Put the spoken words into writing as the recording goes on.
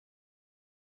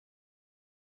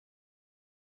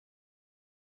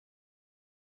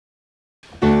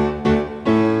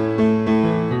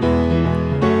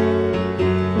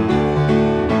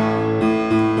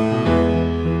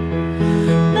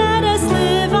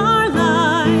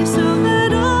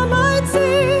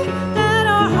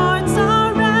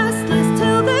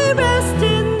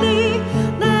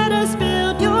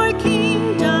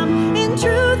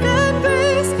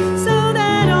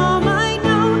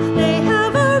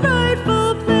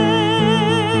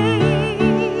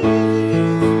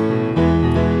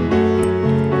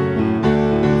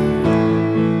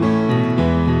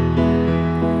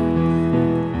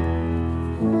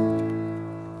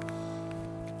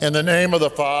In the name of the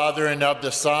Father, and of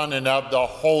the Son, and of the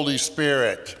Holy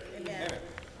Spirit. Amen.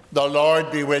 The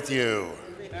Lord be with you.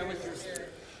 And with your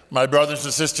spirit. My brothers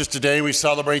and sisters, today we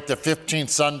celebrate the 15th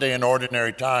Sunday in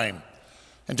Ordinary Time.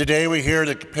 And today we hear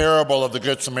the parable of the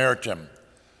Good Samaritan.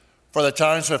 For the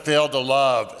times we failed to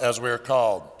love, as we are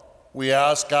called, we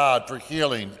ask God for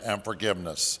healing and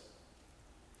forgiveness.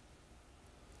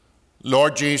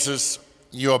 Lord Jesus,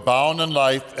 you abound in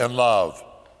life and love.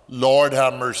 Lord,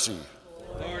 have mercy.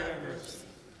 Lord, have mercy.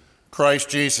 Christ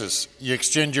Jesus, you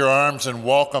extend your arms and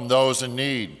welcome those in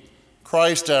need.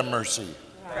 Christ, have mercy.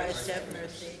 Christ, have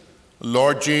mercy.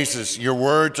 Lord Jesus, your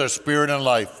words are spirit and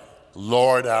life.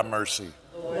 Lord, have mercy.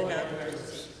 Lord, have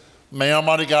mercy. May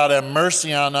Almighty God have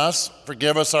mercy on us,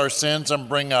 forgive us our sins, and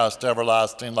bring us to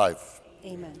everlasting life.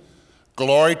 Amen.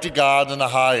 Glory to God in the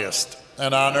highest,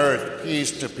 and on earth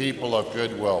peace to people of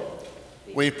good will.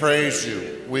 We praise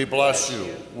you, we bless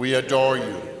you, we adore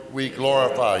you, we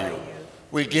glorify you.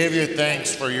 We give you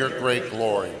thanks for your great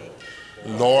glory.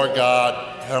 Lord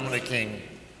God, Heavenly King,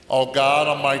 O God,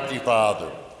 Almighty Father,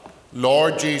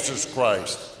 Lord Jesus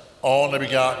Christ, only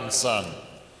begotten Son,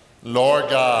 Lord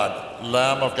God,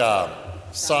 Lamb of God,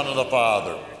 Son of the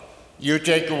Father, you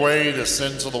take away the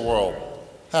sins of the world.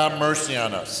 Have mercy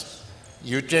on us.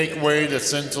 You take away the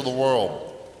sins of the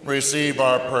world. Receive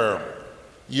our prayer.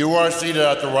 You are seated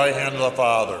at the right hand of the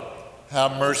Father.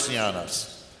 Have mercy on us.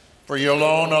 For you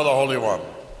alone are the Holy One.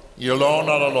 You alone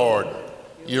are the Lord.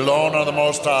 You alone are the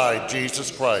Most High,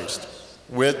 Jesus Christ,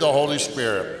 with the Holy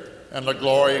Spirit and the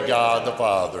glory of God the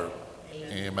Father.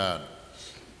 Amen.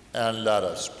 And let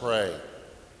us pray.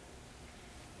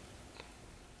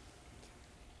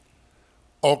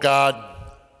 O God,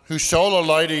 who show the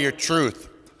light of your truth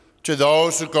to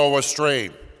those who go astray,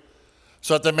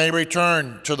 so that they may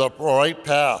return to the right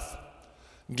path.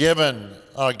 Give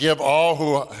all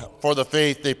who, for the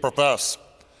faith they profess,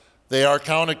 they are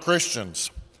counted Christians,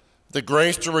 the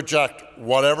grace to reject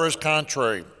whatever is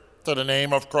contrary to the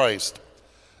name of Christ,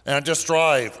 and to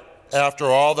strive after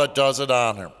all that does it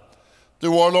honor.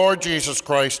 Through our Lord Jesus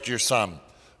Christ, your Son,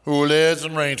 who lives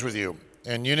and reigns with you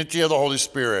in unity of the Holy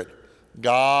Spirit,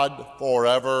 God,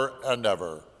 forever and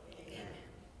ever.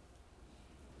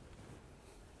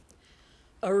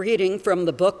 A reading from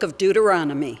the book of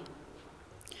Deuteronomy.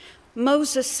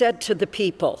 Moses said to the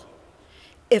people,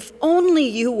 "If only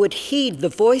you would heed the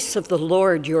voice of the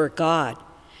Lord your God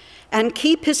and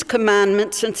keep his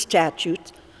commandments and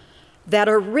statutes that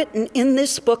are written in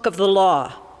this book of the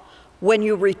law, when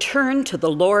you return to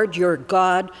the Lord your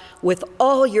God with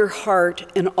all your heart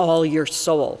and all your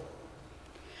soul.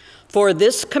 For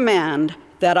this command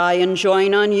that I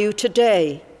enjoin on you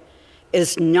today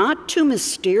is not too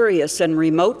mysterious and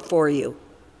remote for you.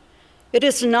 It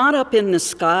is not up in the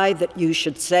sky that you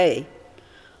should say,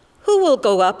 'Who will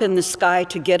go up in the sky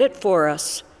to get it for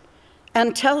us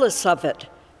and tell us of it,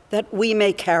 that we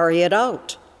may carry it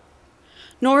out?'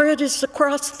 Nor it is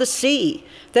across the sea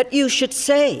that you should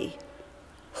say,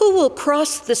 'Who will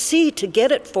cross the sea to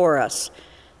get it for us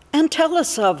and tell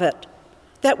us of it,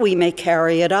 that we may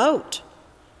carry it out?'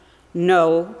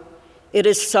 No, it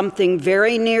is something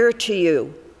very near to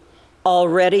you,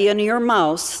 already in your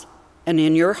mouths and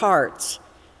in your hearts.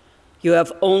 You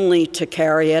have only to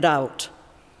carry it out."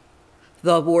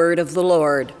 The word of the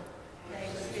Lord.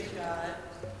 Thanks be to God.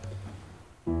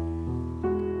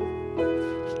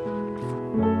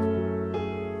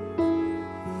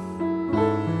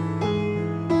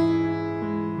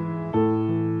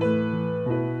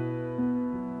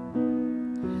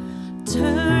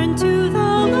 Turn to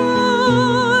the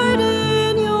Lord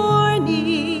in your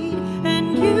need,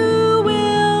 and you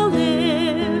will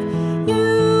live.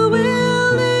 You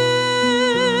will live.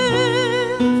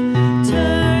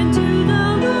 Turn to the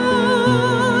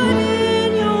Lord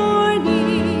in your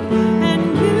need, and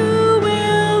you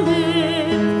will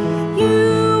live.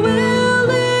 You will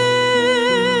live.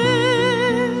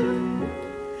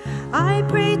 I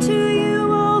pray to you,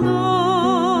 O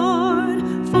Lord,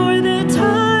 for the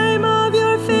time of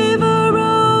your favor,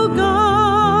 O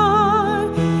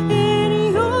God.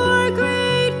 In your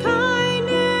great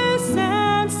kindness,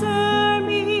 answer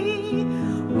me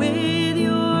with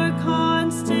your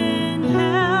constant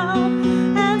help.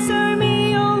 Answer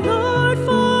me, O Lord,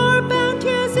 for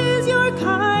bounteous is your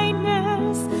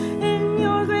kindness. In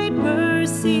your great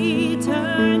mercy,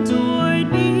 turn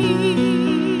toward me.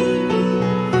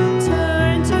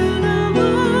 Turn to the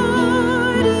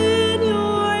Lord in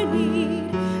your need,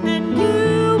 and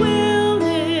you will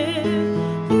live.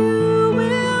 You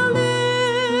will live.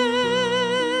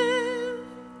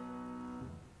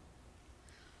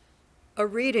 A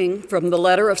reading from the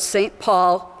letter of St.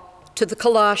 Paul to the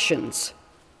Colossians.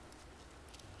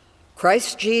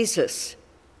 Christ Jesus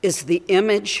is the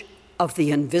image of the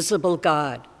invisible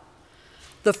God,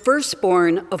 the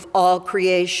firstborn of all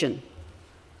creation.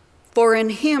 For in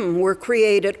him were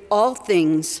created all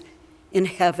things in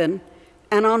heaven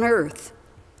and on earth,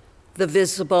 the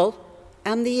visible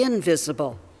and the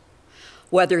invisible,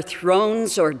 whether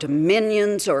thrones or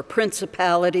dominions or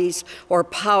principalities or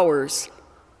powers.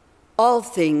 All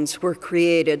things were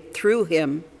created through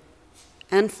him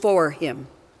and for him.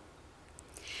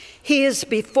 He is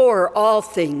before all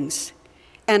things,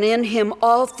 and in him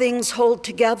all things hold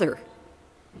together.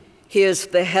 He is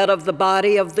the head of the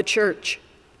body of the church.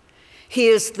 He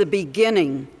is the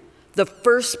beginning, the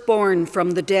firstborn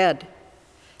from the dead,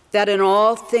 that in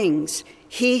all things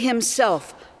he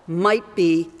himself might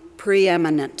be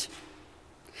preeminent.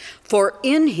 For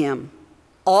in him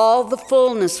all the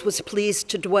fullness was pleased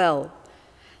to dwell,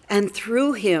 and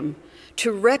through him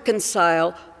to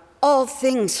reconcile all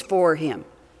things for him,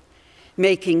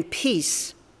 making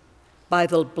peace by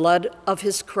the blood of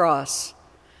his cross,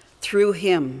 through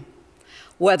him,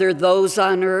 whether those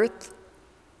on earth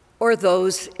or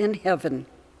those in heaven.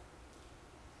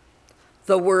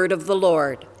 The word of the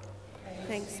Lord.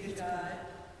 Thanks be to God.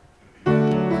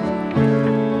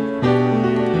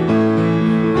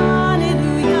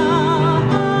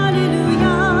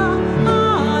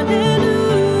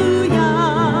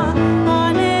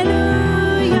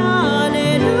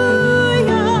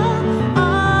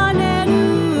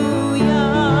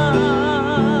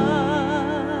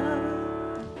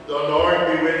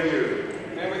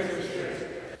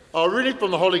 A reading from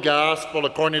the Holy Gospel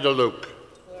according to Luke.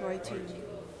 Glory to you.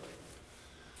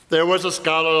 There was a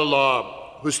scholar of the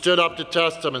law who stood up to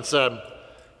test him and said,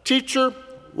 "Teacher,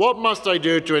 what must I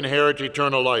do to inherit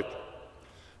eternal life?"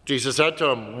 Jesus said to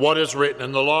him, "What is written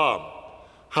in the law?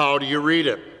 How do you read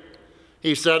it?"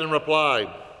 He said in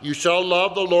reply, "You shall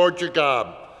love the Lord your God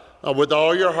with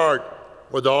all your heart,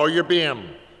 with all your being,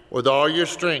 with all your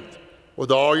strength,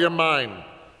 with all your mind,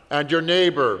 and your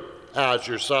neighbor as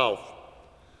yourself."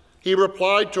 He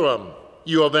replied to him,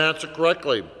 "You have answered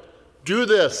correctly. Do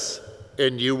this,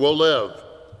 and you will live."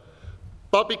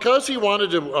 But because he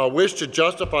wanted to wish to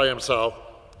justify himself,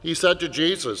 he said to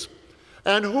Jesus,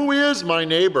 "And who is my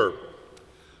neighbor?"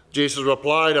 Jesus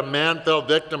replied, "A man fell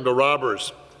victim to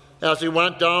robbers as he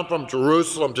went down from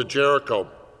Jerusalem to Jericho.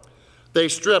 They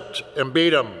stripped and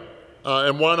beat him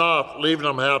and went off, leaving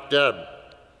him half dead.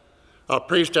 A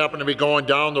priest happened to be going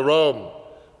down the road,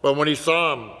 but when he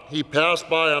saw him, he passed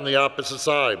by on the opposite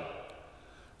side.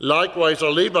 Likewise, a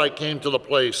Levite came to the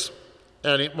place,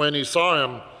 and when he saw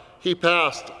him, he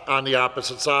passed on the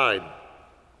opposite side.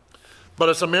 But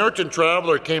a Samaritan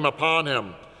traveler came upon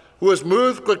him, who was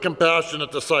moved with compassion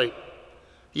at the sight.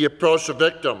 He approached the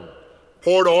victim,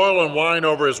 poured oil and wine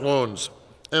over his wounds,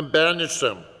 and bandaged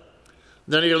him.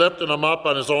 Then he lifted him up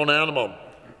on his own animal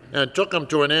and took him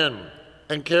to an inn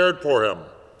and cared for him.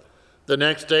 The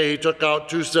next day he took out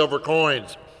 2 silver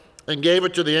coins and gave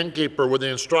it to the innkeeper with the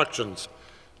instructions,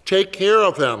 "Take care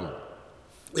of him.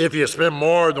 If you spend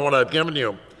more than what I've given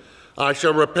you, I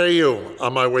shall repay you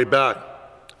on my way back."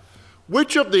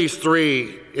 Which of these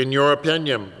 3, in your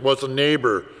opinion, was a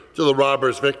neighbor to the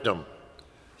robber's victim?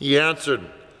 He answered,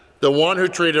 "The one who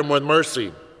treated him with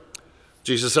mercy."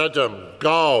 Jesus said to him,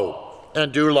 "Go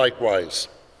and do likewise."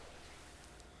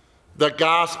 The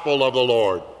Gospel of the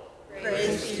Lord.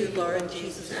 Praise to you, Lord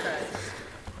Jesus Christ.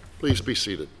 Please be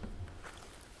seated.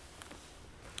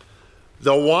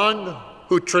 The one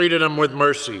who treated him with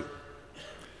mercy.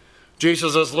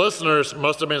 Jesus' listeners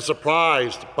must have been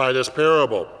surprised by this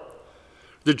parable.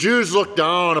 The Jews looked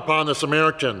down upon the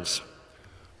Samaritans.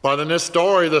 But in this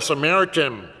story, the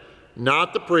Samaritan,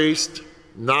 not the priest,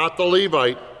 not the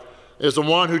Levite, is the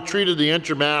one who treated the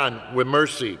injured man with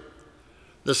mercy.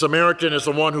 The Samaritan is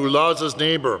the one who loves his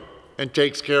neighbor and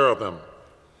takes care of him.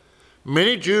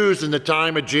 Many Jews in the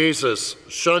time of Jesus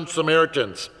shunned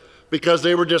Samaritans because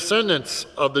they were descendants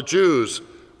of the Jews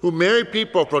who married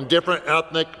people from different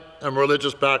ethnic and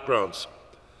religious backgrounds.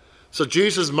 So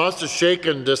Jesus must have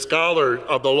shaken the scholar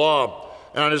of the law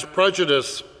and his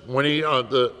prejudice when he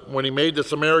made the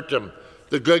Samaritan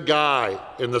the good guy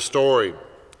in the story.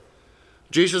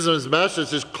 Jesus'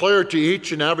 message is clear to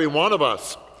each and every one of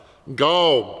us.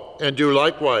 Go and do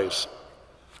likewise.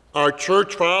 Our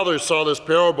church fathers saw this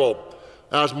parable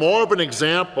as more of an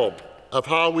example of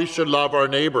how we should love our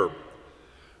neighbor.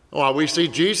 Well, we see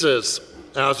Jesus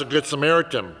as a good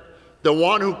Samaritan, the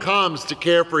one who comes to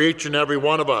care for each and every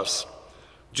one of us.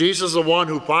 Jesus is the one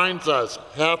who finds us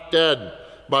half dead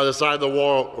by the side of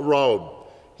the road.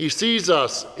 He sees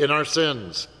us in our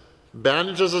sins,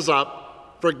 bandages us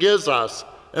up, forgives us,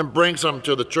 and brings us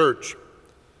to the church.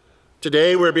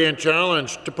 Today we're being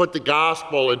challenged to put the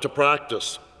gospel into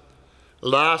practice.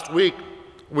 Last week,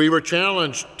 we were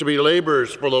challenged to be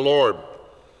laborers for the Lord.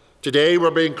 Today we're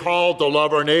being called to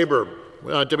love our neighbor,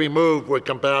 to be moved with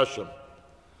compassion.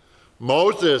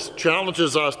 Moses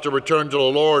challenges us to return to the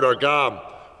Lord our God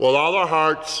with all our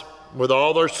hearts, with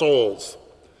all our souls.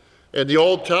 In the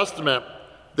Old Testament,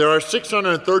 there are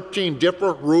 613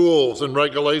 different rules and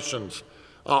regulations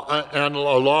and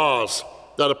laws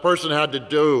that a person had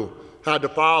to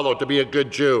follow to be a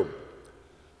good Jew.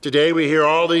 Today we hear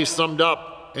all these summed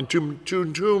up in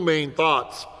two main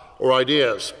thoughts or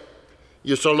ideas.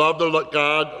 You shall love the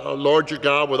Lord your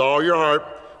God with all your heart,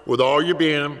 with all your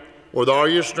being, with all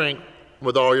your strength,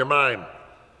 with all your mind.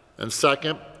 And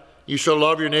second, you shall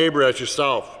love your neighbor as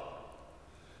yourself.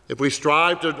 If we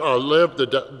strive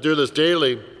to do this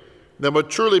daily, then we'll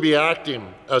truly be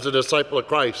acting as a disciple of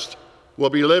Christ. We'll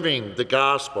be living the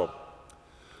gospel.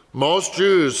 Most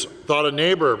Jews thought a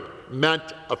neighbor meant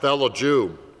a fellow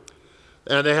Jew,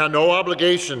 and they had no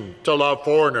obligation to love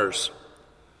foreigners.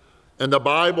 In the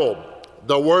Bible,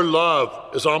 the word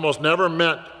love is almost never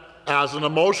meant as an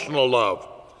emotional love,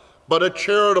 but a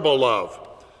charitable love,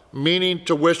 meaning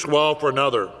to wish well for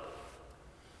another.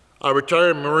 A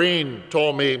retired Marine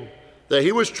told me that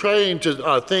he was trained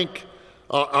to think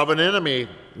of an enemy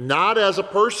not as a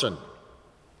person,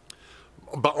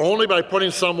 but only by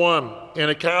putting someone in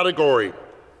a category: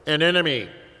 an enemy,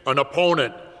 an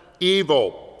opponent,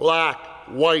 evil, black,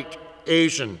 white,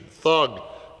 Asian, thug,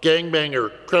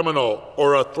 gangbanger, criminal,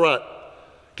 or a threat.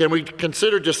 Can we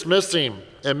consider dismissing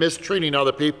and mistreating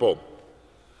other people?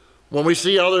 When we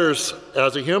see others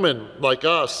as a human like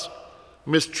us,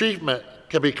 mistreatment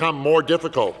can become more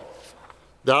difficult.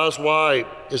 That is why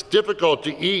it's difficult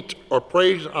to eat or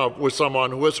pray with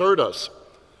someone who has hurt us.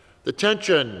 The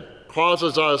tension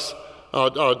causes us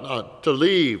to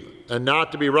leave and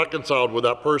not to be reconciled with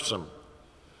that person.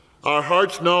 Our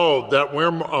hearts know that we're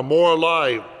more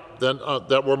alike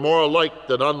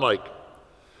than unlike.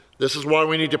 This is why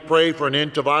we need to pray for an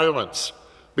end to violence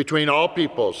between all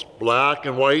peoples, black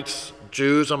and whites,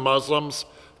 Jews and Muslims,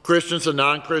 Christians and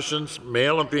non-Christians,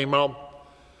 male and female.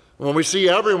 When we see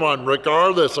everyone,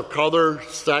 regardless of color,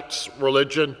 sex,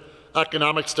 religion,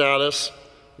 economic status,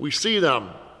 we see them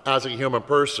as a human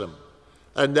person.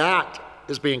 And that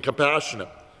is being compassionate.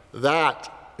 That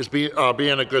is being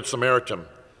a good Samaritan.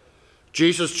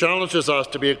 Jesus challenges us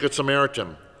to be a good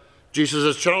Samaritan. Jesus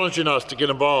is challenging us to get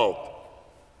involved.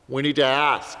 We need to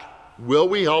ask, will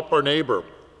we help our neighbor?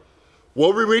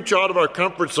 Will we reach out of our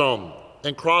comfort zone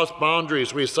and cross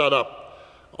boundaries we set up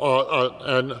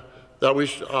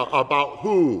about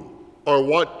who or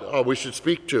what we should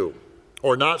speak to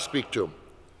or not speak to?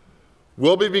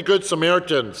 Will we be good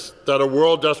Samaritans that our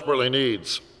world desperately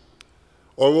needs?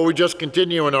 Or will we just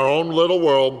continue in our own little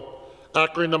world,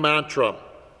 echoing the mantra,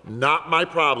 not my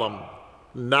problem,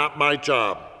 not my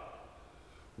job?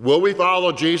 Will we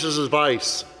follow Jesus'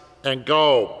 advice and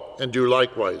go and do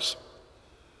likewise?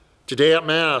 Today at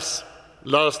Mass,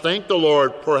 let us thank the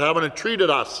Lord for having treated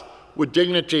us with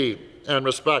dignity and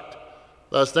respect.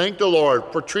 Let us thank the Lord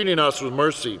for treating us with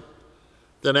mercy.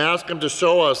 Then ask Him to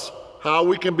show us how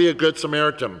we can be a good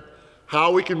Samaritan,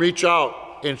 how we can reach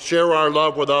out and share our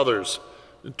love with others,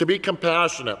 to be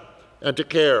compassionate and to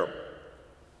care.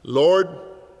 Lord,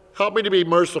 help me to be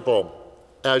merciful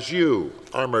as you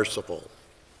are merciful.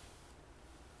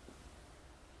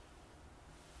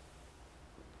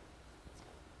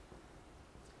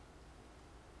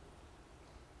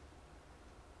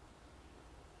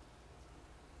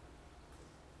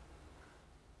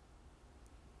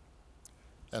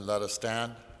 And let us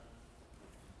stand.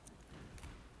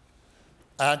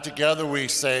 And together we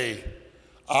say,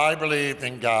 I believe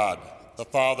in God, the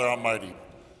Father Almighty,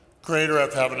 creator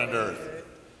of heaven and earth,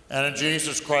 and in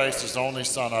Jesus Christ, his only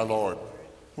Son, our Lord,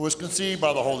 who was conceived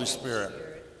by the Holy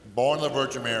Spirit, born of the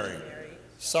Virgin Mary,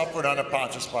 suffered under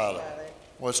Pontius Pilate,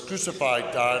 was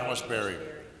crucified, died, and was buried.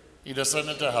 He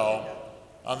descended to hell.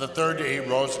 On the third day he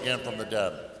rose again from the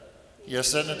dead. He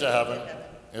ascended to heaven,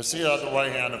 is seated at the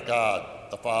right hand of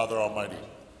God, the Father Almighty.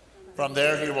 From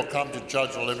there he will come to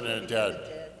judge the living and the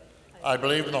dead. I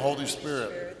believe in the Holy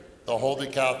Spirit, the Holy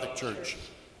Catholic Church,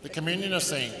 the communion of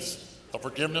saints, the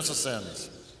forgiveness of sins,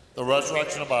 the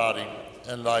resurrection of body,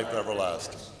 and life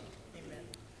everlasting. Amen.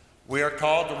 We are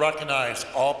called to recognize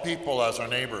all people as our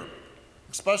neighbor,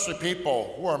 especially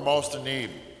people who are most in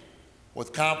need.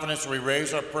 With confidence, we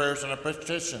raise our prayers and our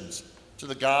petitions to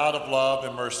the God of love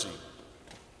and mercy,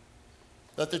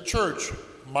 that the Church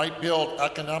might build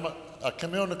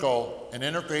communal and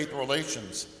interfaith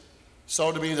relations,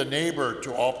 so to be the neighbor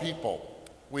to all people.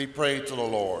 We pray to the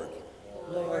Lord.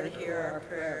 Lord, hear our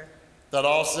prayer. that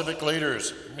all civic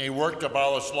leaders may work to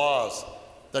abolish laws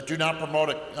that do not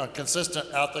promote a consistent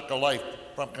ethical life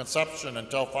from conception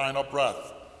until final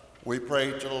breath. We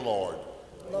pray to the Lord.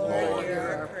 Lord, hear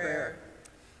our prayer.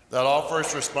 That all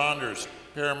first responders,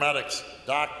 paramedics,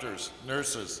 doctors,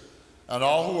 nurses, and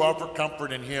all who offer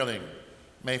comfort and healing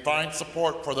may find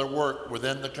support for their work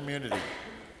within the community.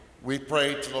 We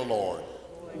pray to the Lord.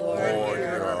 Lord,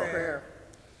 hear our prayer.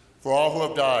 For all who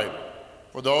have died,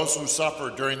 for those who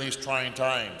suffered during these trying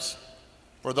times,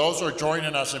 for those who are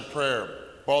joining us in prayer,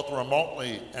 both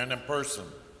remotely and in person,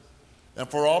 and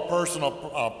for all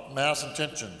personal mass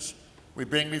intentions, we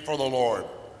bring before the Lord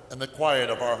in the quiet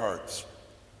of our hearts.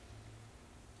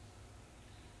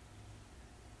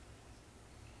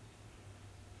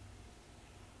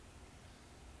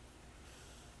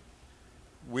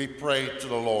 We pray to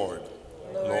the Lord.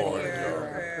 Lord, hear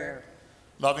our prayer.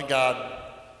 Loving God,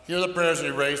 hear the prayers we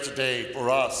raise today for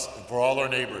us and for all our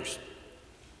neighbors.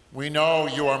 We know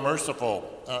you are merciful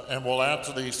and will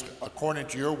answer these according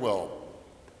to your will.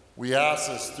 We ask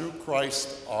this through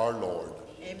Christ our Lord.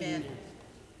 Amen.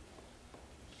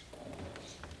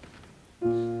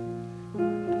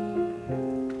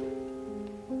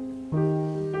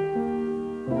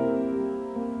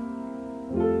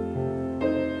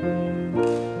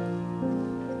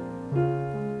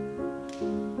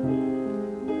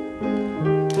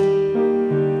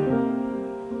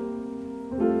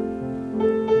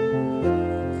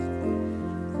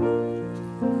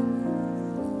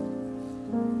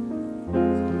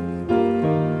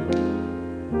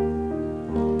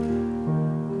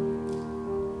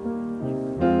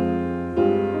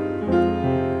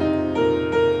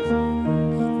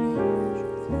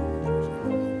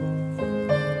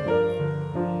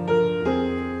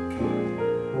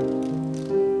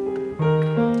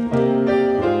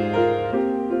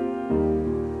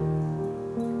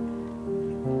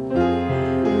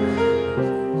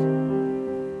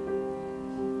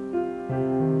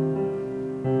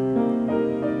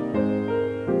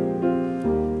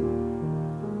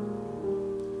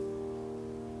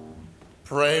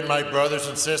 Pray, my brothers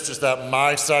and sisters, that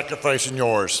my sacrifice and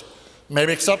yours may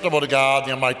be acceptable to God,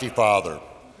 the Almighty Father.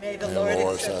 May the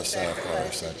Lord accept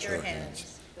sacrifice at your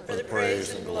hands for the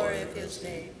praise and glory of his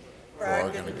name, for our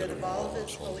good and the good of all of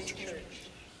his holy church.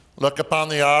 Look upon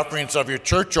the offerings of your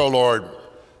church, O Lord,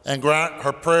 and grant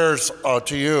her prayers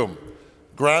to you.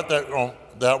 Grant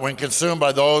that when consumed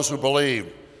by those who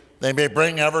believe, they may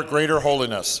bring ever greater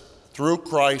holiness through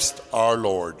Christ our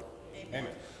Lord. Amen.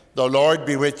 The Lord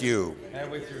be with you.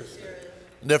 And with your spirit.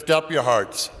 Lift up your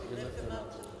hearts. Lift them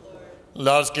up to the Lord.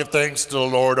 Let us give thanks to the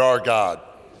Lord our God.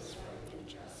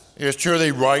 It is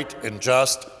truly right and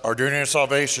just, our duty and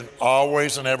salvation,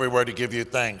 always and everywhere to give you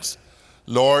thanks.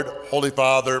 Lord, Holy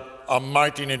Father,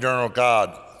 Almighty and eternal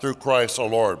God, through Christ our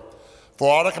Lord,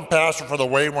 for all the compassion for the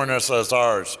waywardness that is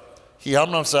ours, he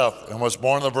humbled himself and was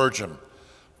born of the Virgin.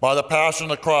 By the passion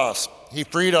of the cross, he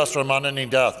freed us from unending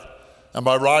death, and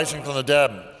by rising from the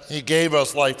dead, he gave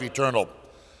us life eternal.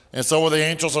 And so with the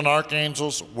angels and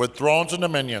archangels, with thrones and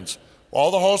dominions,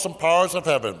 all the hosts and powers of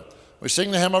heaven, we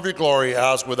sing the hymn of your glory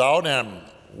as without end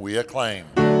we acclaim.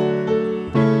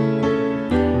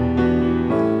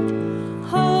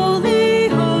 Holy,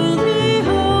 holy,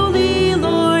 holy,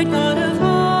 Lord God of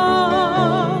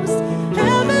hosts,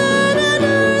 heaven and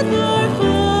earth are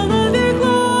full of your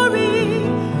glory.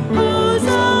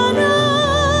 Hosanna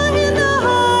in the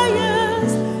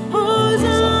highest,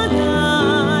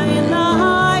 Hosanna in the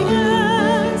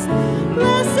highest.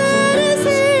 Blessed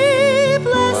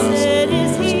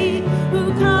is he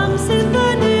who comes in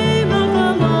the name of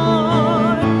the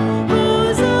Lord.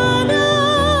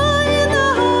 Hosanna in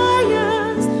the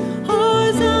highest,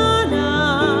 Hosanna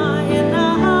in the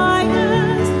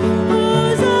highest,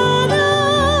 Hosanna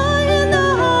in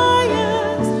the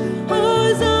highest,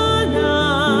 Hosanna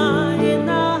in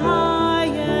the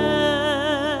highest.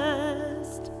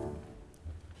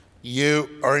 You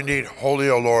are indeed holy,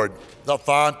 O Lord, the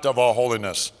font of all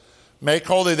holiness. Make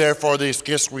holy, therefore, these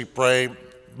gifts, we pray,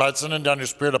 by sending down your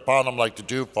Spirit upon them like the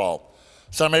dewfall,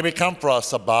 so it may become for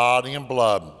us the body and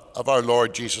blood of our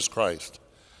Lord Jesus Christ.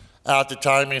 At the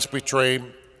time he was betrayed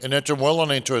and entered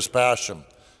willingly into his passion,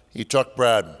 he took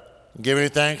bread, and giving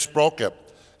thanks, broke it,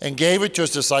 and gave it to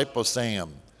his disciples,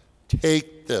 saying,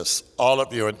 "Take this, all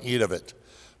of you, and eat of it,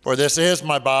 for this is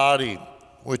my body,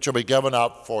 which will be given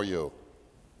up for you."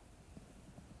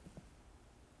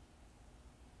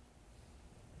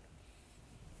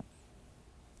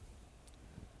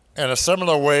 In a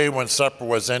similar way, when supper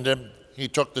was ended, he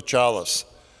took the chalice,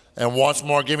 and once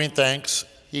more giving thanks,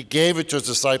 he gave it to his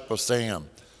disciples, saying,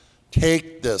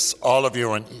 "Take this, all of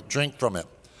you, and drink from it.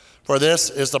 For this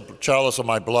is the chalice of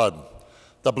my blood,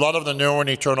 the blood of the new and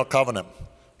eternal covenant,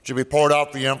 which will be poured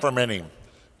out for you and for many,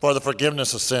 for the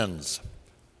forgiveness of sins.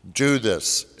 Do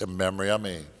this in memory of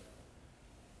me.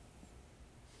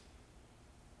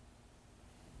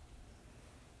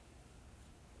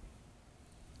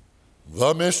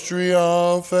 The mystery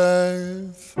of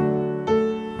faith.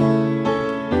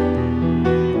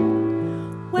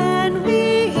 When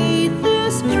we eat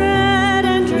this bread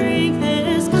and drink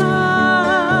this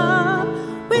cup,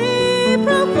 we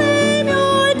proclaim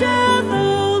your death,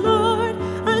 O Lord,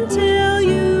 until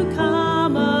you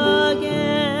come again.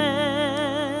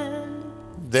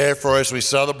 Therefore, as we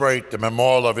celebrate the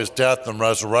memorial of his death and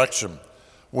resurrection,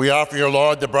 we offer your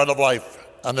Lord the bread of life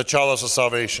and the chalice of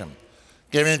salvation,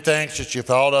 giving thanks that you've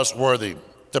held us worthy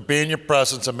to be in your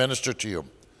presence and minister to you.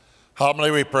 Humbly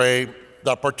we pray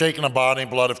that, partaking of the body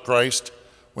and blood of Christ,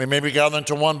 we may be gathered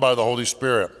into one by the Holy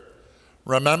Spirit.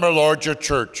 Remember, Lord, your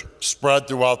church spread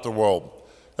throughout the world,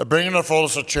 and bring in the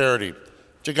fullness of charity,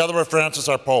 together with Francis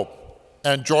our Pope,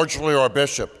 and George Leo our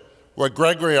Bishop, with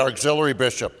Gregory our Auxiliary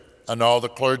Bishop, and all the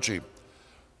clergy.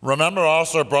 Remember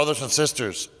also our brothers and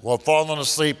sisters who have fallen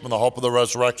asleep in the hope of the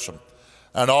resurrection,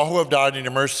 and all who have died in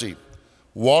your mercy.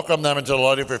 Welcome them into the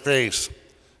light of your face.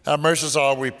 Have mercy on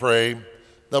all, we pray,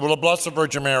 that with the Blessed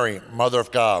Virgin Mary, Mother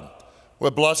of God,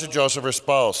 with blessed Joseph, her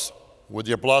spouse, with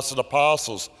your blessed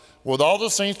apostles, with all the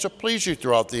saints that please you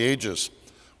throughout the ages,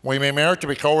 we may merit to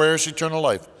be co-heirs of eternal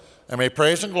life, and may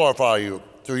praise and glorify you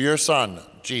through your Son,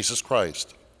 Jesus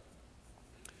Christ.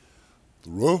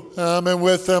 Through him and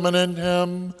with him and in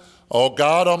him, O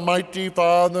God, Almighty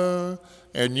Father,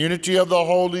 in unity of the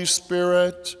Holy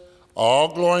Spirit,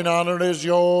 all glory and honor is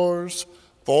yours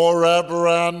forever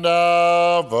and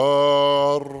ever.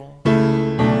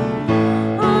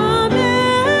 Amen,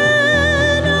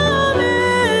 amen,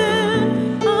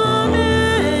 amen,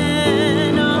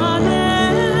 amen,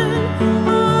 amen,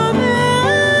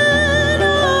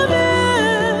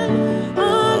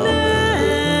 amen,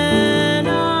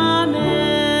 amen.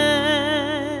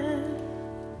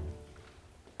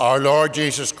 Our Lord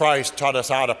Jesus Christ taught us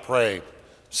how to pray.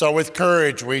 So with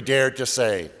courage we dare to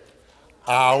say,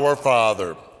 Our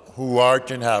Father, who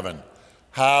art in heaven,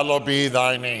 hallowed be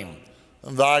thy name.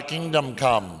 Thy kingdom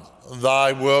come,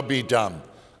 thy will be done,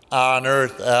 on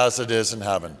earth as it is in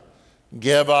heaven.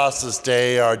 Give us this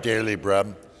day our daily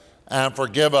bread, and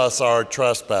forgive us our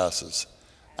trespasses,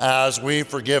 as we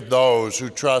forgive those who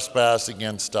trespass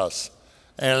against us.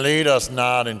 And lead us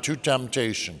not into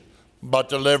temptation, but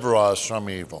deliver us from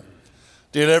evil.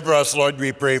 Deliver us, Lord,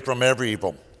 we pray, from every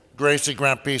evil. Graciously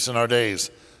grant peace in our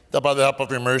days, that by the help of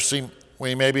your mercy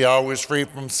we may be always free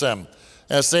from sin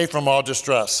and safe from all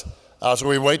distress, as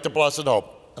we wait the blessed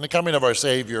hope and the coming of our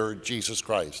Savior, Jesus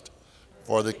Christ.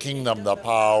 For the kingdom, the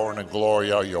power, and the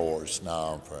glory are yours,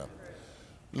 now and forever.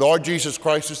 Lord Jesus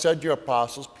Christ, who said to your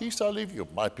apostles, Peace I leave you,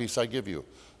 my peace I give you.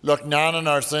 Look not on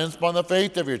our sins, but on the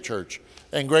faith of your church,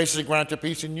 and graciously grant her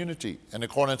peace and unity in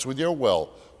accordance with your will,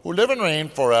 who live and reign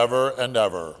forever and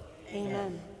ever.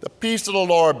 Amen. The peace of the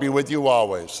Lord be with you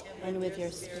always. And with your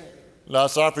spirit. Let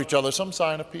us offer each other some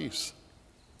sign of peace.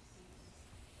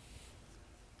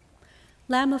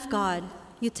 Lamb of God,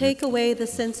 you take away the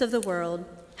sins of the world.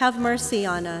 Have mercy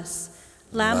on us.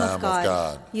 Lamb of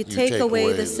God, you take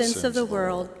away the sins of the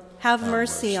world. Have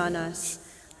mercy on us.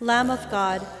 Lamb of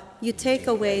God, you take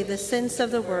away the sins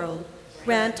of the world.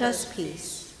 Grant us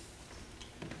peace.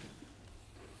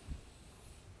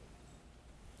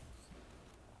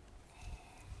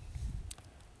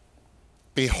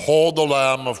 Behold the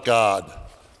Lamb of God.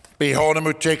 Behold him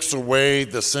who takes away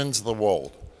the sins of the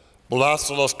world.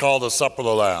 Blessed, let us call the supper of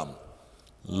the Lamb.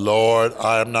 Lord,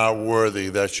 I am not worthy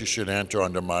that you should enter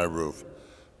under my roof,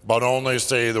 but only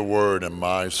say the word, and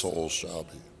my soul shall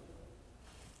be.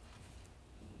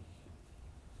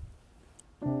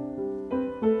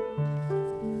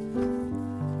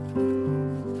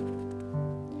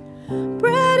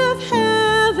 Bread of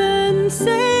heaven,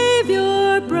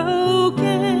 Savior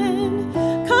broken,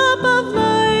 cup of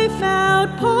life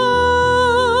outpoured.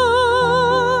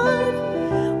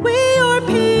 We, your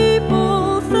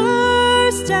people,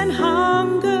 thirst and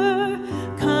hunger.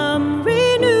 Come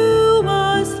renew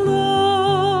us,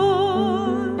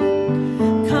 Lord.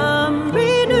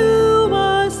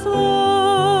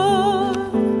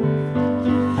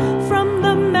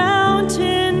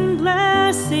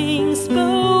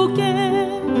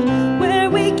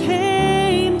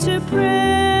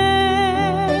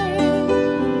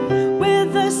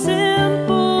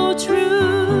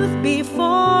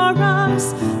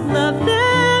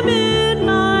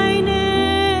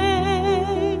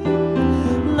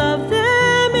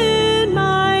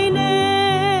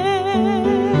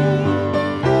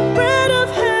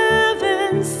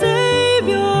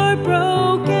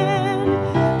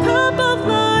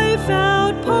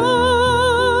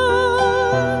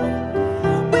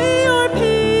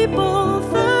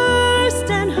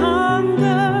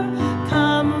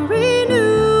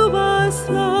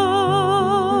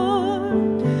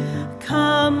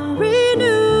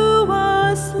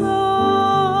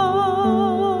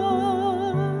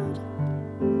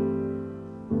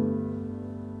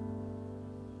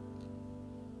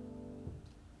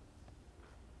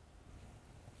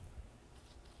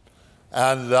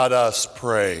 And let us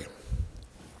pray.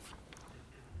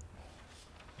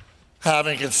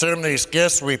 Having consumed these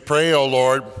gifts, we pray, O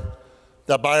Lord,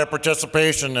 that by our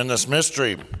participation in this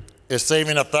mystery, its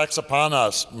saving effects upon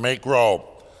us may grow.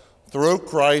 Through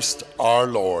Christ our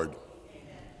Lord.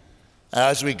 Amen.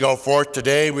 As we go forth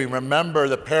today, we remember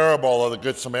the parable of the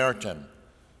Good Samaritan.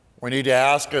 We need to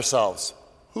ask ourselves,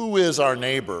 who is our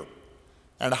neighbor?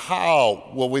 And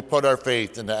how will we put our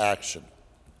faith into action?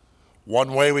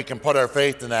 One way we can put our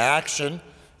faith into action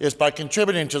is by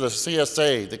contributing to the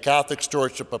CSA, the Catholic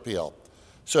Stewardship Appeal.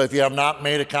 So if you have not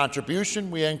made a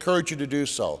contribution, we encourage you to do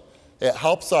so. It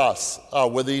helps us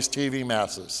with these TV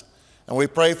masses. And we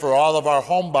pray for all of our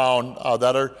homebound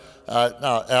that are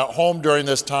at home during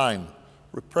this time.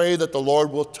 We pray that the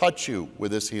Lord will touch you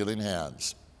with his healing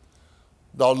hands.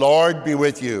 The Lord be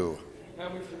with you.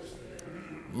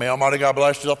 May Almighty God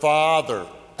bless you, the Father,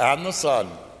 and the Son,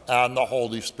 and the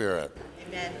Holy Spirit.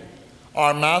 Amen.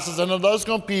 Our masses, and let us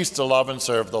go in peace to love and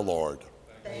serve the Lord.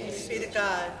 Thanks be to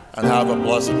God. And have a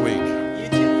blessed week.